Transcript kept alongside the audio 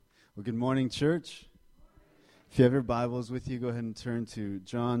Well, good morning, church. If you have your Bibles with you, go ahead and turn to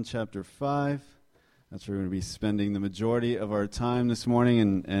John chapter 5. That's where we're going to be spending the majority of our time this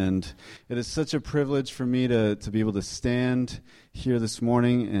morning, and it is such a privilege for me to be able to stand here this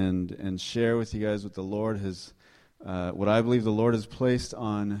morning and share with you guys what the Lord has, what I believe the Lord has placed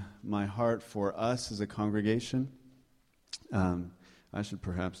on my heart for us as a congregation. I should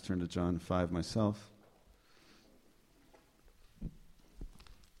perhaps turn to John 5 myself.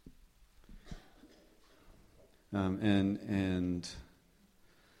 And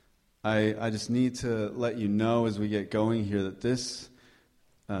I just need to let you know as we get going here that this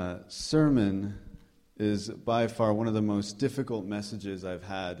sermon is by far one of the most difficult messages I've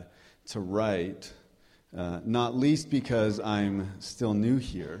had to write, not least because I'm still new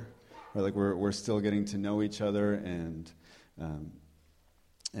here, right? Like we're still getting to know each other and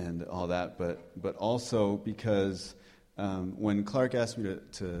all that, but also because when Clark asked me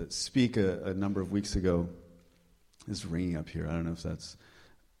to speak a number of weeks ago. It's ringing up here. I don't know if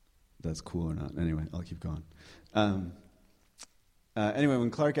that's cool or not. Anyway, I'll keep going. Anyway, when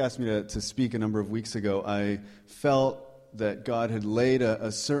Clark asked me to speak a number of weeks ago, I felt that God had laid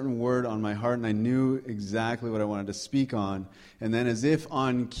a certain word on my heart, and I knew exactly what I wanted to speak on. And then as if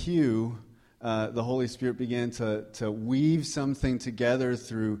on cue, the Holy Spirit began to weave something together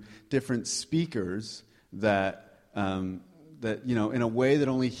through different speakers that you know, in a way that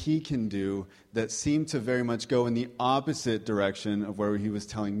only He can do, that seemed to very much go in the opposite direction of where He was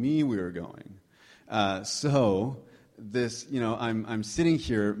telling me we were going. So this, you know, I'm sitting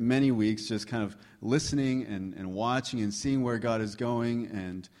here many weeks just kind of listening and watching and seeing where God is going,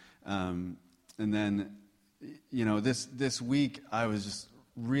 and then, you know, this week I was just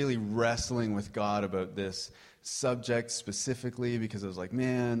really wrestling with God about this subject specifically, because I was like,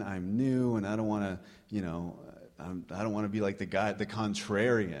 man, I'm new and I don't want to, you know, I don't want to be like the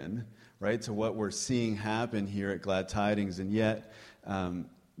contrarian, right, to what we're seeing happen here at Glad Tidings. And yet,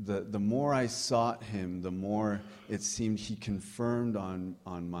 the more I sought Him, the more it seemed He confirmed on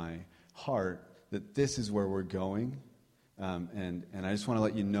my heart that this is where we're going. And I just want to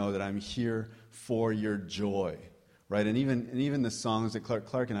let you know that I'm here for your joy, right? And even the songs that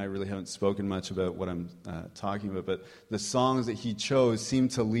Clark and I really haven't spoken much about what I'm talking about, but the songs that he chose seem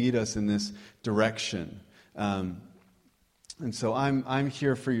to lead us in this direction. And so I'm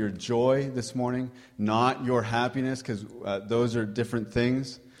here for your joy this morning, not your happiness, because those are different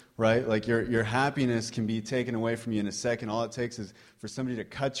things, right? Like your happiness can be taken away from you in a second. All it takes is for somebody to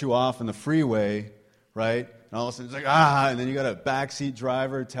cut you off on the freeway, right? And all of a sudden it's like, and then you got a backseat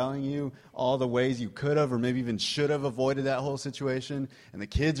driver telling you all the ways you could have or maybe even should have avoided that whole situation. And the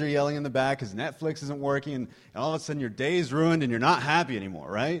kids are yelling in the back because Netflix isn't working. And all of a sudden your day's ruined and you're not happy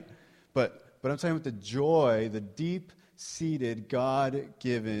anymore, right? But I'm talking about the joy, the deep-seated,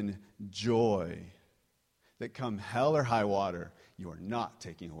 God-given joy that come hell or high water, you are not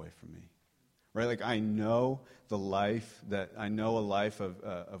taking away from me. Right? Like I know a life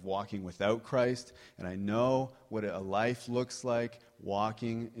of walking without Christ, and I know what a life looks like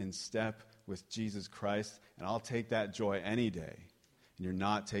walking in step with Jesus Christ, and I'll take that joy any day. And you're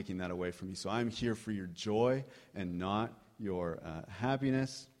not taking that away from me. So I'm here for your joy and not your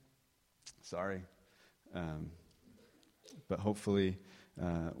happiness. Sorry. But hopefully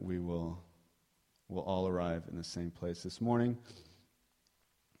we will all arrive in the same place this morning.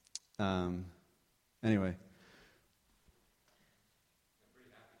 Anyway.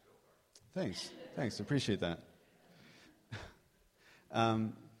 Thanks. Appreciate that. I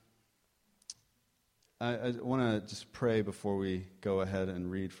want to just pray before we go ahead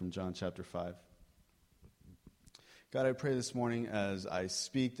and read from John chapter 5. God, I pray this morning as I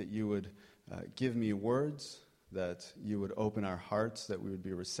speak that you would give me words, that you would open our hearts, that we would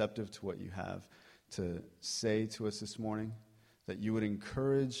be receptive to what you have to say to us this morning, that you would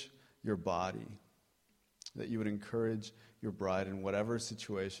encourage your body, that you would encourage your bride in whatever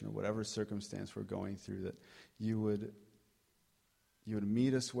situation or whatever circumstance we're going through, that you would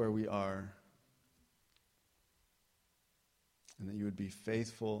meet us where we are, and that you would be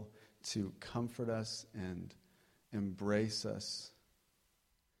faithful to comfort us and embrace us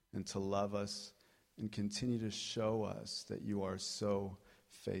and to love us and continue to show us that you are so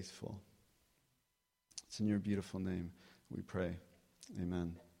faithful. It's in your beautiful name we pray.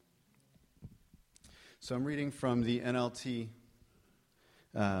 Amen. So I'm reading from the NLT,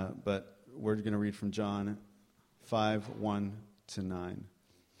 but we're going to read from John 5:1-9.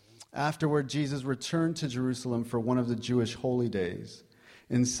 Afterward, Jesus returned to Jerusalem for one of the Jewish holy days.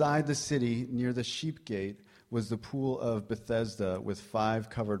 Inside the city, near the sheep gate, was the pool of Bethesda with 5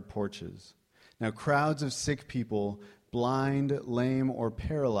 covered porches. Now crowds of sick people blind, lame, or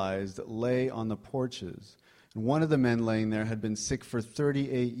paralyzed, lay on the porches. And one of the men laying there had been sick for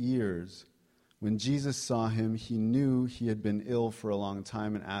 38 years. When Jesus saw him, he knew he had been ill for a long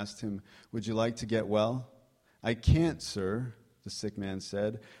time and asked him, "Would you like to get well?" "I can't, sir," the sick man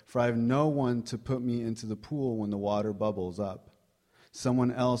said, "for I have no one to put me into the pool when the water bubbles up.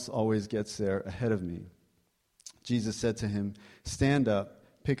 Someone else always gets there ahead of me." Jesus said to him, "Stand up,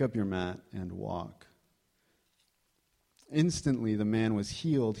 pick up your mat, and walk." Instantly the man was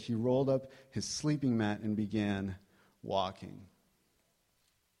healed. He rolled up his sleeping mat and began walking.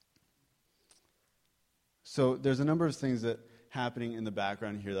 So there's a number of things that happening in the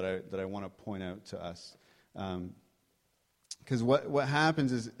background here that I want to point out to us. Because what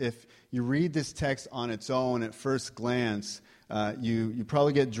happens is if you read this text on its own at first glance, you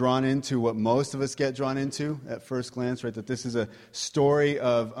probably get drawn into what most of us get drawn into at first glance, right? That this is a story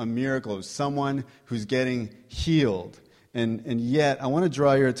of a miracle, of someone who's getting healed. And yet, I want to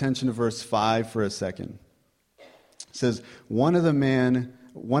draw your attention to verse 5 for a second. It says, one of the men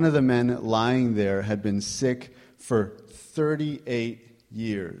lying there had been sick for 38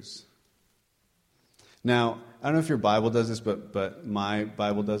 years. Now, I don't know if your Bible does this, but my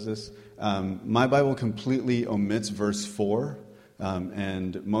Bible does this. My Bible completely omits verse 4,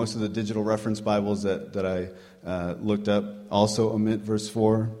 and most of the digital reference Bibles that I looked up also omit verse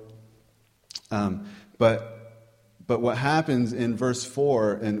 4. But what happens in verse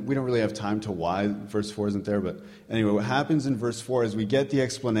 4, and we don't really have time to why verse 4 isn't there, but anyway, what happens in verse 4 is we get the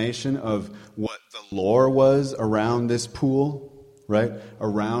explanation of what the lore was around this pool, right?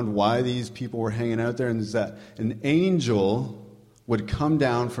 Around why these people were hanging out there, and is that an angel would come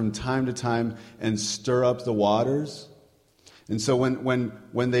down from time to time and stir up the waters. And so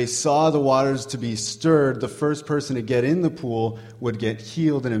when they saw the waters to be stirred, the first person to get in the pool would get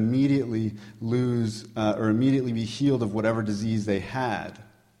healed and immediately immediately be healed of whatever disease they had.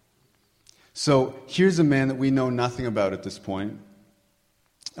 So here's a man that we know nothing about at this point,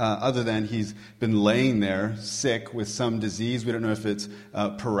 other than he's been laying there sick with some disease. We don't know if it's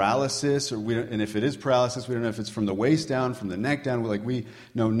paralysis, and if it is paralysis, we don't know if it's from the waist down, from the neck down. We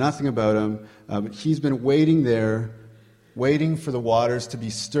know nothing about him, but he's been waiting there, waiting for the waters to be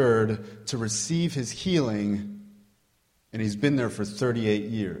stirred to receive his healing, and he's been there for 38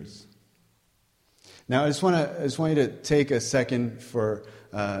 years. Now, I just want you to take a second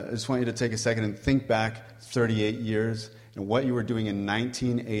and think back 38 years and what you were doing in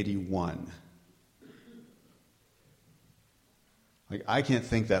 1981. I can't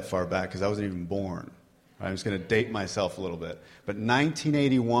think that far back because I wasn't even born. I'm just going to date myself a little bit. But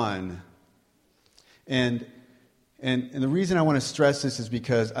 1981, and the reason I want to stress this is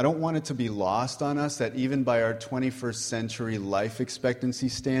because I don't want it to be lost on us that even by our 21st century life expectancy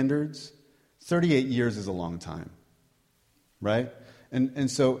standards, 38 years is a long time, right?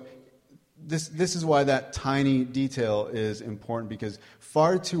 And so this is why that tiny detail is important, because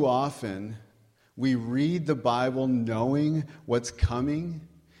far too often we read the Bible knowing what's coming,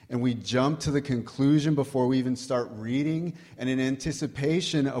 and we jump to the conclusion before we even start reading, and in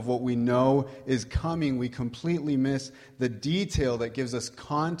anticipation of what we know is coming, we completely miss the detail that gives us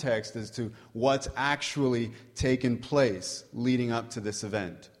context as to what's actually taken place leading up to this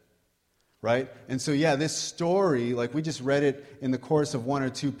event. Right? And so, this story, we just read it in the course of 1 or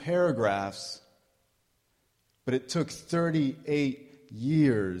 2 paragraphs, but it took 38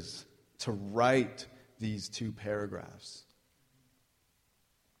 years to write these 2 paragraphs.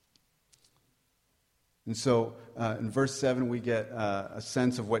 And so, in verse 7, we get a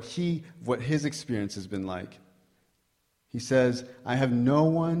sense of what his experience has been like. He says, "I have no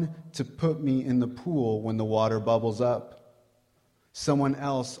one to put me in the pool when the water bubbles up. Someone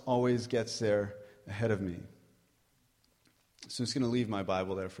else always gets there ahead of me." So I'm just going to leave my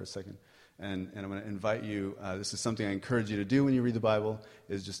Bible there for a second. And I'm going to invite you, this is something I encourage you to do when you read the Bible,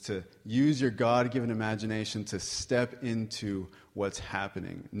 is just to use your God-given imagination to step into what's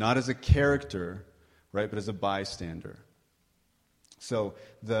happening. Not as a character, right, but as a bystander. So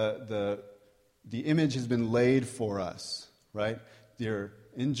the image has been laid for us, right? They're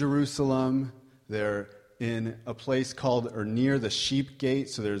in Jerusalem. They're in a place called, or near the sheep gate.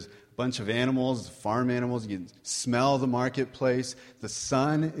 So there's a bunch of animals, farm animals. You can smell the marketplace. The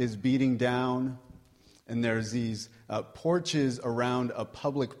sun is beating down. And there's these porches around a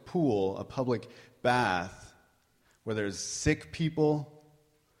public pool, a public bath, where there's sick people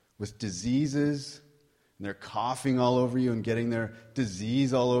with diseases. And they're coughing all over you and getting their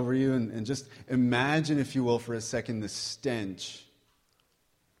disease all over you. And just imagine, if you will, for a second, the stench.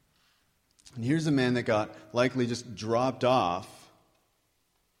 And here's a man that got likely just dropped off.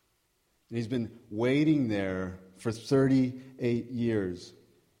 And he's been waiting there for 38 years.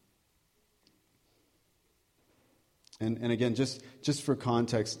 And again, just for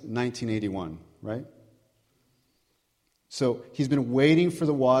context, 1981, right? So he's been waiting for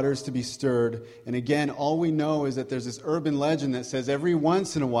the waters to be stirred. And again, all we know is that there's this urban legend that says every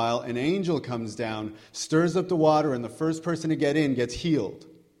once in a while an angel comes down, stirs up the water, and the first person to get in gets healed.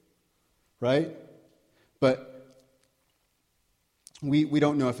 Right? But we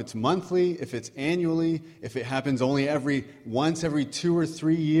don't know if it's monthly, if it's annually, if it happens only every 2 or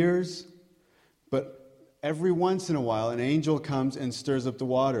 3 years. But every once in a while, an angel comes and stirs up the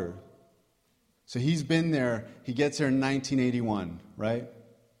water. So he's been there. He gets there in 1981, right?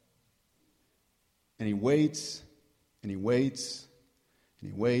 And he waits, and he waits,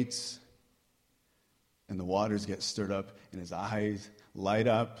 and he waits. And the waters get stirred up, and his eyes light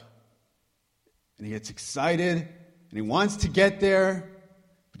up. And he gets excited, and he wants to get there,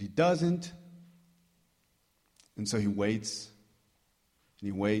 but he doesn't. And so he waits, and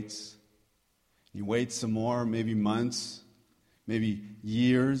he waits. He waits some more, maybe months, maybe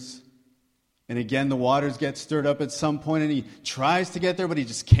years. And again, the waters get stirred up at some point, and he tries to get there, but he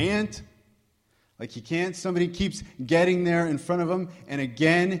just can't. Like he can't. Somebody keeps getting there in front of him, and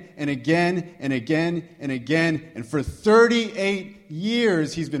again, and again, and again, and again. And for 38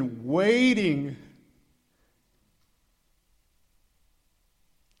 years, he's been waiting.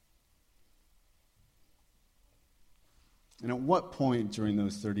 And at what point during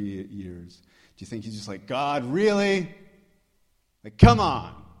those 38 years do you think he's just like, God, really? Like, come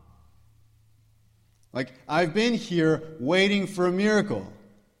on. Like, I've been here waiting for a miracle.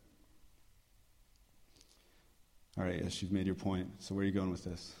 All right, yes, you've made your point. So where are you going with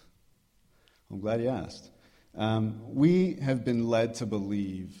this? I'm glad you asked. We have been led to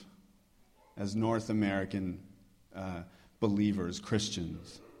believe, as North American believers,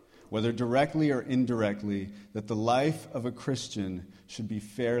 Christians, whether directly or indirectly, that the life of a Christian should be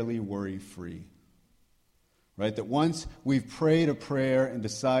fairly worry-free. Right? That once we've prayed a prayer and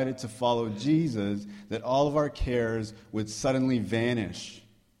decided to follow Jesus, that all of our cares would suddenly vanish.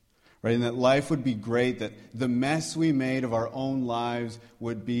 Right? And that life would be great, that the mess we made of our own lives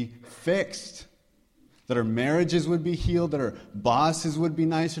would be fixed. That our marriages would be healed, that our bosses would be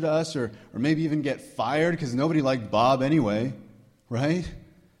nicer to us, or maybe even get fired because nobody liked Bob anyway. Right?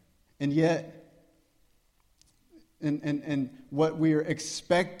 And yet, and what we're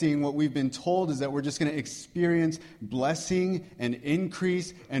expecting, what we've been told, is that we're just going to experience blessing and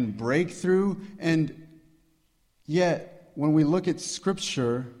increase and breakthrough. And yet, when we look at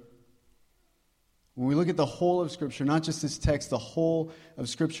Scripture, when we look at the whole of Scripture, not just this text, the whole of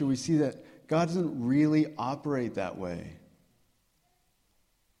Scripture, we see that God doesn't really operate that way.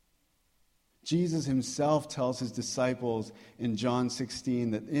 Jesus himself tells his disciples in John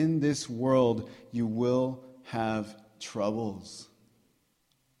 16 that in this world you will have troubles.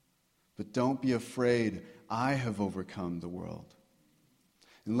 But don't be afraid. I have overcome the world.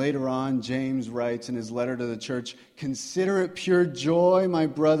 And later on, James writes in his letter to the church, consider it pure joy, my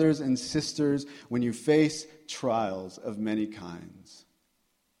brothers and sisters, when you face trials of many kinds.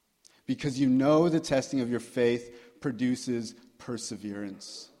 Because you know the testing of your faith produces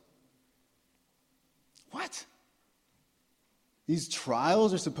perseverance. What? These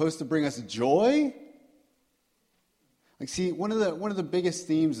trials are supposed to bring us joy? Like, see, one of the biggest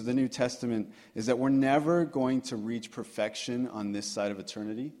themes of the New Testament is that we're never going to reach perfection on this side of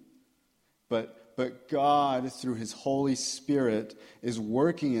eternity. But God, through his Holy Spirit, is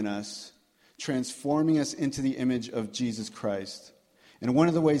working in us, transforming us into the image of Jesus Christ. And one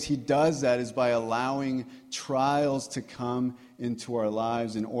of the ways he does that is by allowing trials to come into our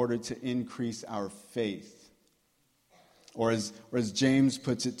lives in order to increase our faith. Or as James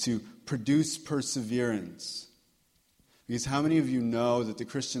puts it, to produce perseverance. Because how many of you know that the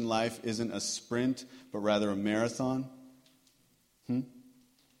Christian life isn't a sprint, but rather a marathon? And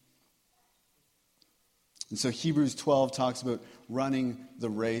so Hebrews 12 talks about running the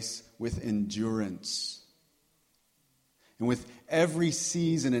race with endurance. And with every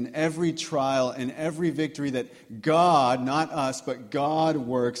season and every trial and every victory that God, not us, but God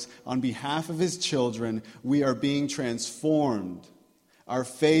works on behalf of his children, we are being transformed. Our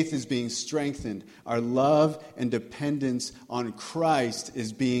faith is being strengthened. Our love and dependence on Christ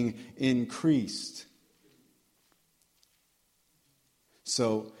is being increased.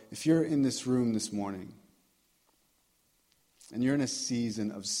 So, if you're in this room this morning and you're in a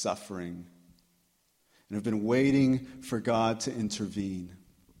season of suffering and have been waiting for God to intervene,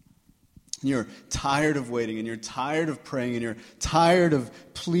 and you're tired of waiting, and you're tired of praying, and you're tired of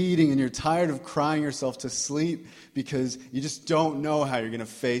pleading, and you're tired of crying yourself to sleep because you just don't know how you're going to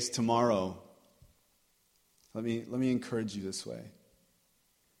face tomorrow, Let me encourage you this way.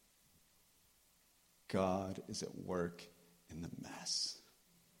 God is at work in the mess.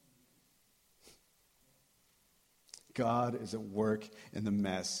 God is at work in the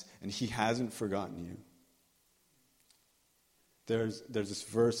mess, and he hasn't forgotten you. There's this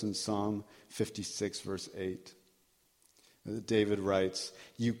verse in Psalm 56, verse 8. David writes,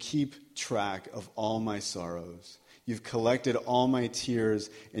 "You keep track of all my sorrows. You've collected all my tears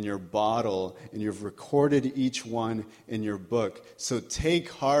in your bottle, and you've recorded each one in your book. So take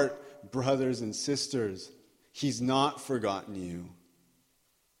heart, brothers and sisters. He's not forgotten you.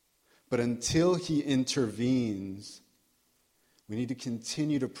 But until he intervenes, we need to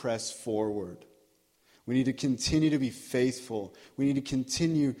continue to press forward. We need to continue to be faithful. We need to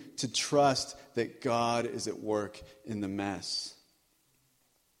continue to trust that God is at work in the mess."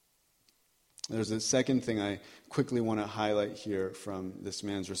 There's a second thing I quickly want to highlight here from this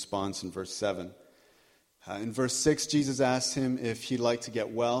man's response in verse 7. In verse 6, Jesus asks him if he'd like to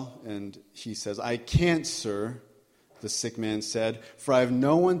get well, and he says, "I can't, sir," the sick man said, "for I have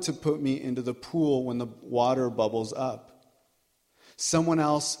no one to put me into the pool when the water bubbles up. Someone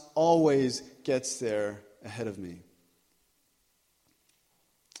else always gets there ahead of me."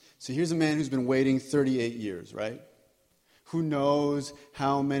 So here's a man who's been waiting 38 years, right? Who knows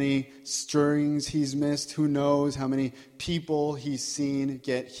how many stirrings he's missed? Who knows how many people he's seen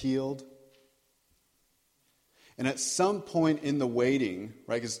get healed? And at some point in the waiting,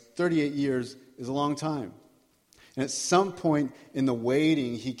 right, because 38 years is a long time. And at some point in the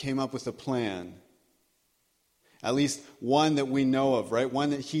waiting, he came up with a plan. At least one that we know of, right? One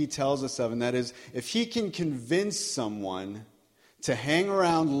that he tells us of. And that is, if he can convince someone to hang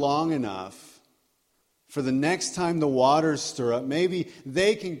around long enough for the next time the waters stir up, maybe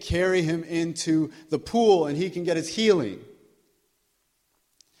they can carry him into the pool and he can get his healing.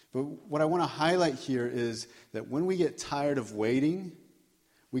 But what I want to highlight here is that when we get tired of waiting,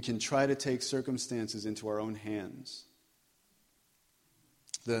 we can try to take circumstances into our own hands.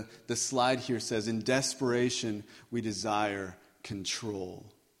 The slide here says, "In desperation, we desire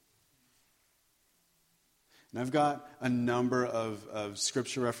control." And I've got a number of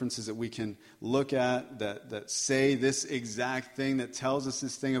scripture references that we can look at that say this exact thing, that tells us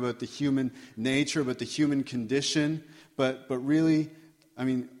this thing about the human nature, about the human condition. But really, I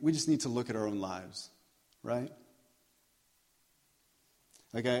mean, we just need to look at our own lives, right?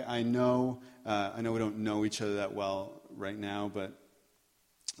 Like I know we don't know each other that well right now, but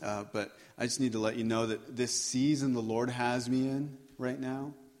I just need to let you know that this season the Lord has me in right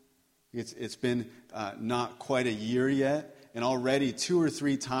now, it's been not quite a year yet, and already 2 or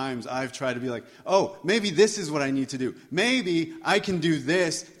 3 times I've tried to be like, oh, maybe this is what I need to do. Maybe I can do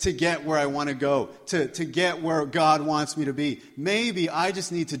this to get where I want to go, to get where God wants me to be. Maybe I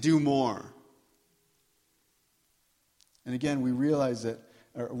just need to do more. And again, we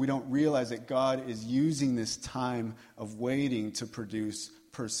don't realize that God is using this time of waiting to produce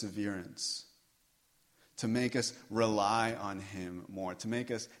perseverance, to make us rely on him more, to make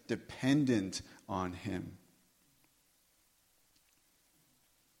us dependent on him.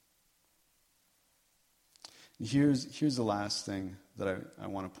 Here's the last thing that I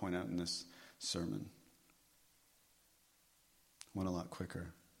want to point out in this sermon. Went a lot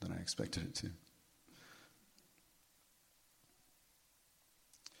quicker than I expected it to.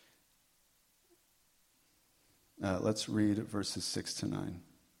 Let's read verses 6 to 9.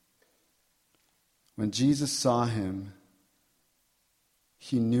 When Jesus saw him,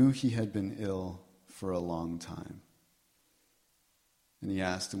 he knew he had been ill for a long time. And he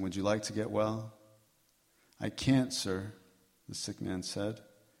asked him, "Would you like to get well?" "I can't, sir," the sick man said,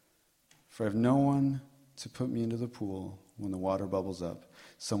 "for I have no one to put me into the pool when the water bubbles up.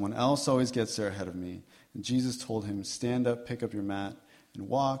 Someone else always gets there ahead of me." And Jesus told him, "Stand up, pick up your mat, and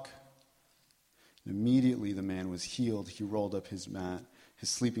walk." And immediately the man was healed. He rolled up his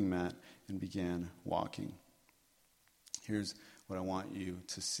sleeping mat, and began walking. Here's what I want you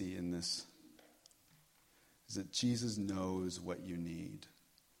to see in this, is that Jesus knows what you need.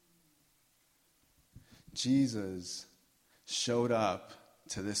 Jesus showed up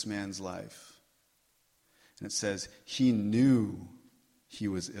to this man's life. And it says he knew he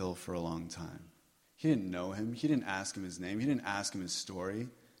was ill for a long time. He didn't know him. He didn't ask him his name. He didn't ask him his story.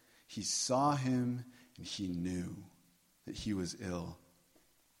 He saw him and he knew that he was ill.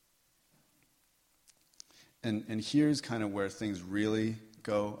 And here's kind of where things really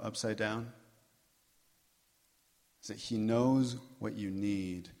go upside down. Is that he knows what you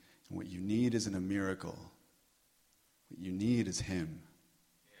need, and what you need isn't a miracle. What you need is him.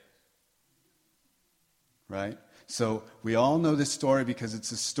 Right? So we all know this story because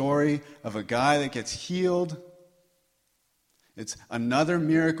it's a story of a guy that gets healed. It's another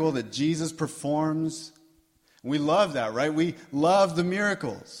miracle that Jesus performs. We love that, right? We love the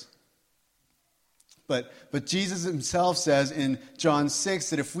miracles. But Jesus himself says in John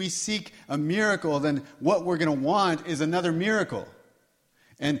 6 that if we seek a miracle, then what we're going to want is another miracle.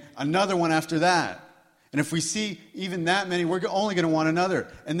 And another one after that. And if we see even that many, we're only going to want another,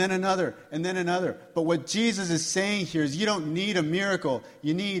 and then another, and then another. But what Jesus is saying here is you don't need a miracle.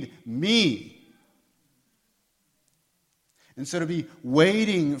 You need me. And so to be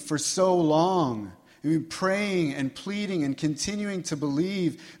waiting for so long, praying and pleading and continuing to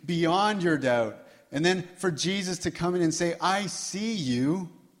believe beyond your doubt, and then for Jesus to come in and say, I see you.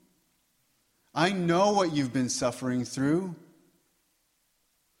 I know what you've been suffering through.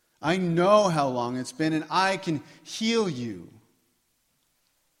 I know how long it's been, and I can heal you.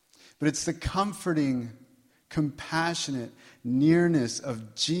 But it's the comforting, compassionate nearness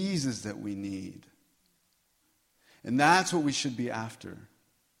of Jesus that we need. And that's what we should be after.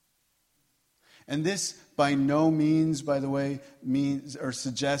 And this by no means, by the way, means or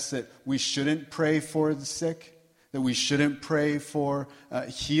suggests that we shouldn't pray for the sick, that we shouldn't pray for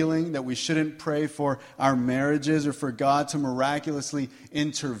healing, that we shouldn't pray for our marriages or for God to miraculously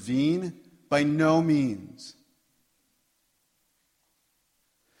intervene. By no means.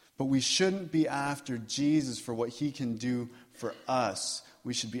 But we shouldn't be after Jesus for what he can do for us.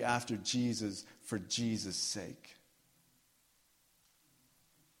 We should be after Jesus for Jesus' sake.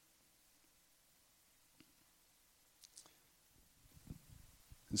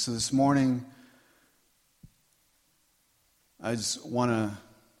 And so this morning, I just want to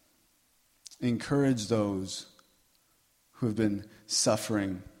encourage those who have been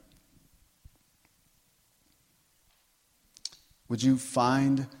suffering. Would you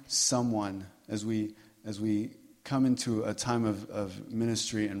find someone as we come into a time of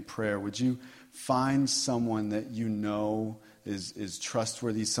ministry and prayer? Would you find someone that you know is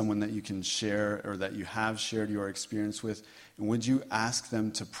trustworthy, someone that you can share or that you have shared your experience with, and would you ask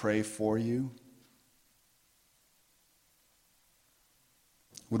them to pray for you?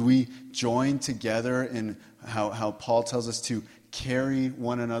 Would we join together in how Paul tells us to carry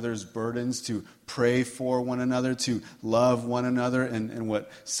one another's burdens, to pray for one another, to love one another, and what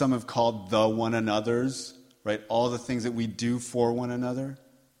some have called the one another's, right? All the things that we do for one another.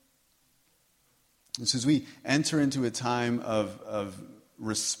 And so as we enter into a time of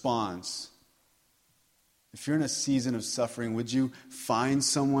response, if you're in a season of suffering, would you find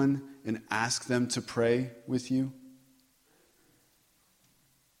someone and ask them to pray with you?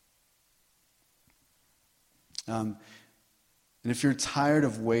 And if you're tired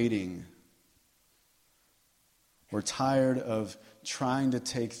of waiting or tired of trying to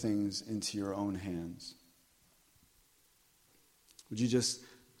take things into your own hands, would you just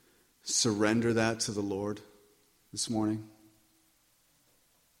surrender that to the Lord this morning?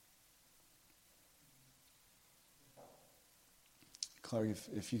 Clark,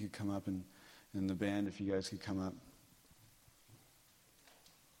 if you could come up, and the band, if you guys could come up.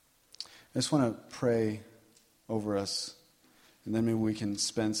 I just want to pray over us, and then maybe we can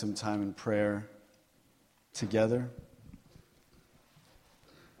spend some time in prayer together.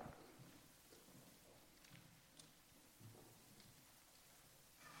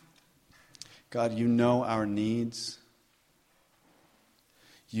 God, you know our needs.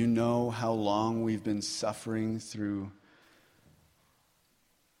 You know how long we've been suffering through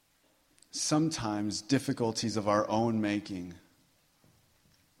sometimes difficulties of our own making,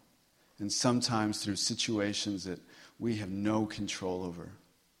 and sometimes through situations that we have no control over,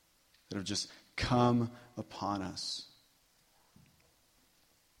 that have just come upon us.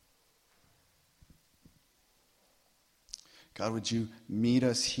 God, would you meet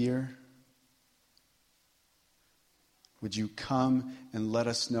us here? Would you come and let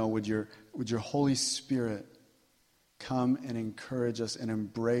us know? Would your Holy Spirit come and encourage us and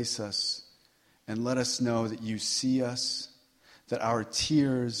embrace us and let us know that you see us, that our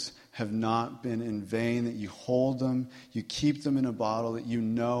tears have not been in vain, that you hold them, you keep them in a bottle, that you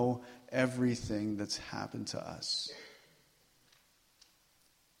know everything that's happened to us.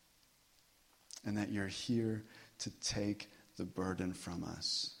 And that you're here to take the burden from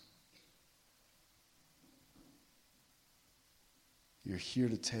us. You're here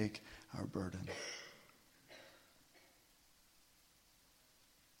to take our burden.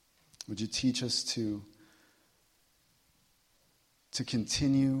 Would you teach us to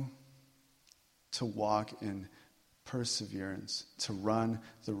continue to walk in perseverance, to run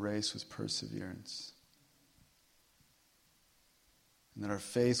the race with perseverance, and that our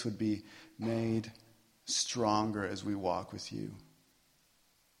faith would be made stronger as we walk with you.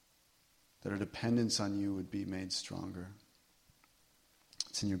 That our dependence on you would be made stronger.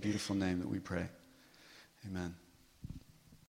 It's in your beautiful name that we pray. Amen.